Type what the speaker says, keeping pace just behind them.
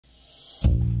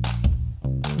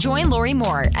Join Lori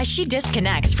Moore as she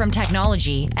disconnects from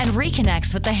technology and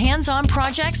reconnects with the hands-on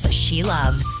projects she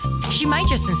loves. She might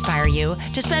just inspire you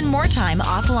to spend more time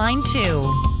offline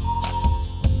too.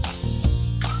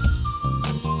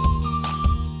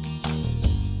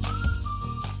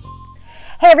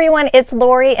 Hey everyone, it's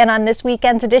Lori, and on this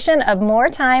weekend's edition of More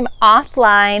Time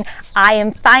Offline, I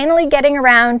am finally getting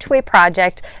around to a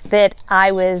project that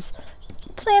I was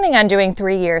planning on doing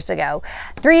 3 years ago.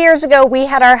 3 years ago, we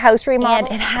had our house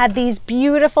remodeled, and it had these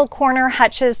beautiful corner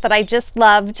hutches that I just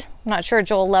loved. I'm not sure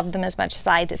Joel loved them as much as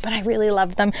I did, but I really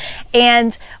loved them.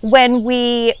 And when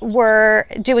we were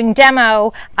doing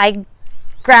demo, I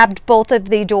grabbed both of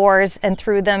the doors and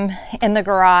threw them in the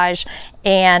garage,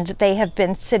 and they have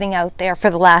been sitting out there for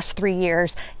the last 3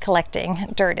 years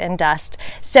collecting dirt and dust.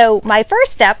 So my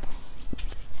first step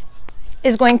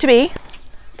is going to be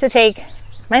to take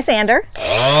my sander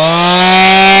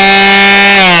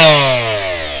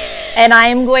and I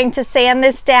am going to sand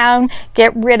this down,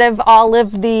 get rid of all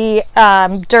of the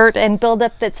dirt and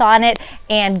buildup that's on it,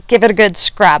 and give it a good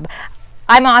scrub.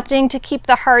 I'm opting to keep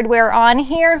the hardware on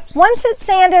here. Once it's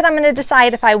sanded, I'm going to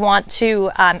decide if I want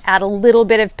to add a little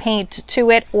bit of paint to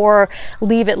it or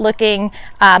leave it looking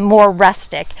more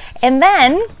rustic. And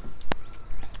then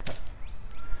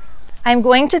I'm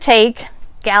going to take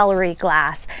gallery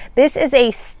glass. This is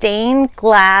a stained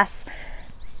glass,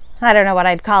 I don't know what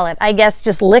I'd call it, I guess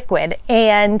just liquid,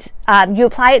 and you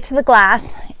apply it to the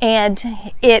glass, and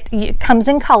it comes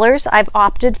in colors. I've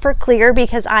opted for clear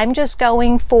because I'm just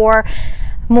going for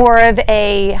more of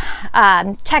a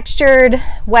textured,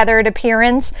 weathered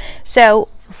appearance. So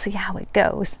we'll see how it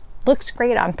goes. Looks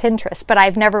great on Pinterest, but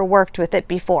I've never worked with it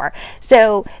before.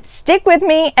 So stick with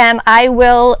me and I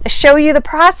will show you the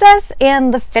process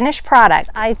and the finished product.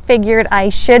 I figured I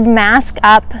should mask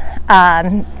up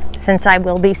since I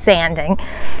will be sanding.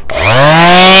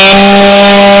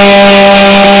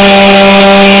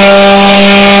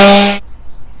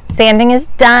 Sanding is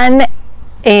done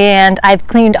and I've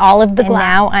cleaned all of the glass.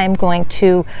 Now I'm going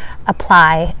to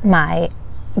apply my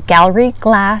gallery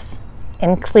glass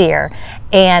in clear,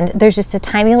 and there's just a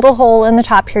tiny little hole in the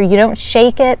top here. You don't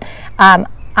shake it.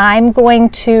 I'm going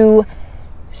to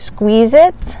squeeze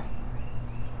it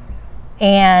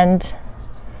and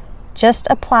just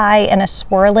apply in a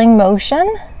swirling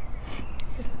motion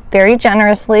very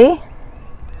generously.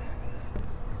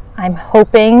 I'm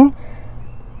hoping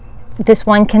this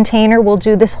one container will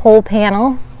do this whole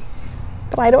panel,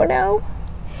 but I don't know.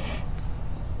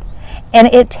 And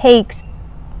it takes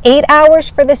 8 hours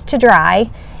for this to dry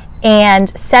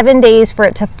and 7 days for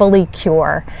it to fully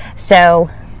cure. So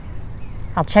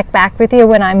I'll check back with you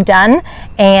when I'm done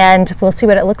and we'll see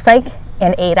what it looks like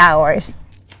in 8 hours.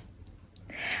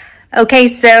 Okay,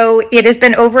 so it has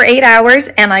been over 8 hours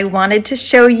and I wanted to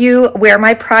show you where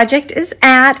my project is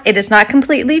at. It is not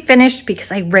completely finished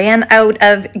because I ran out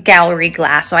of gallery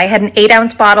glass. So I had an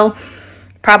 8-ounce bottle.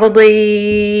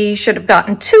 Probably should have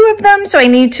gotten 2 of them, so I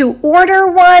need to order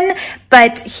one,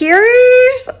 but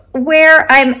here's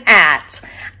where I'm at.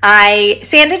 I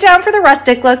sanded down for the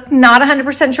rustic look, not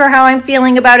 100% sure how I'm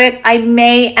feeling about it. I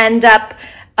may end up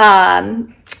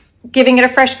giving it a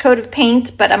fresh coat of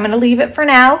paint, but I'm gonna leave it for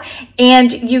now.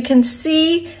 And you can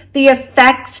see the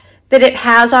effect that it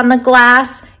has on the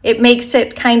glass. It makes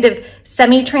it kind of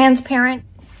semi-transparent.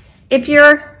 If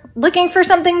you're looking for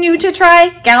something new to try,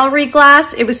 gallery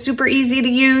glass, it was super easy to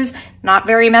use, not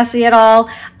very messy at all.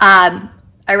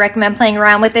 I recommend playing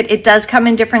around with it. It does come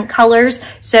in different colors,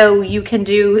 so you can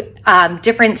do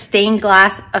different stained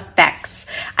glass effects.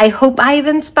 I hope I've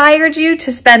inspired you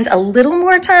to spend a little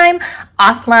more time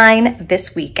offline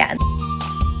this weekend.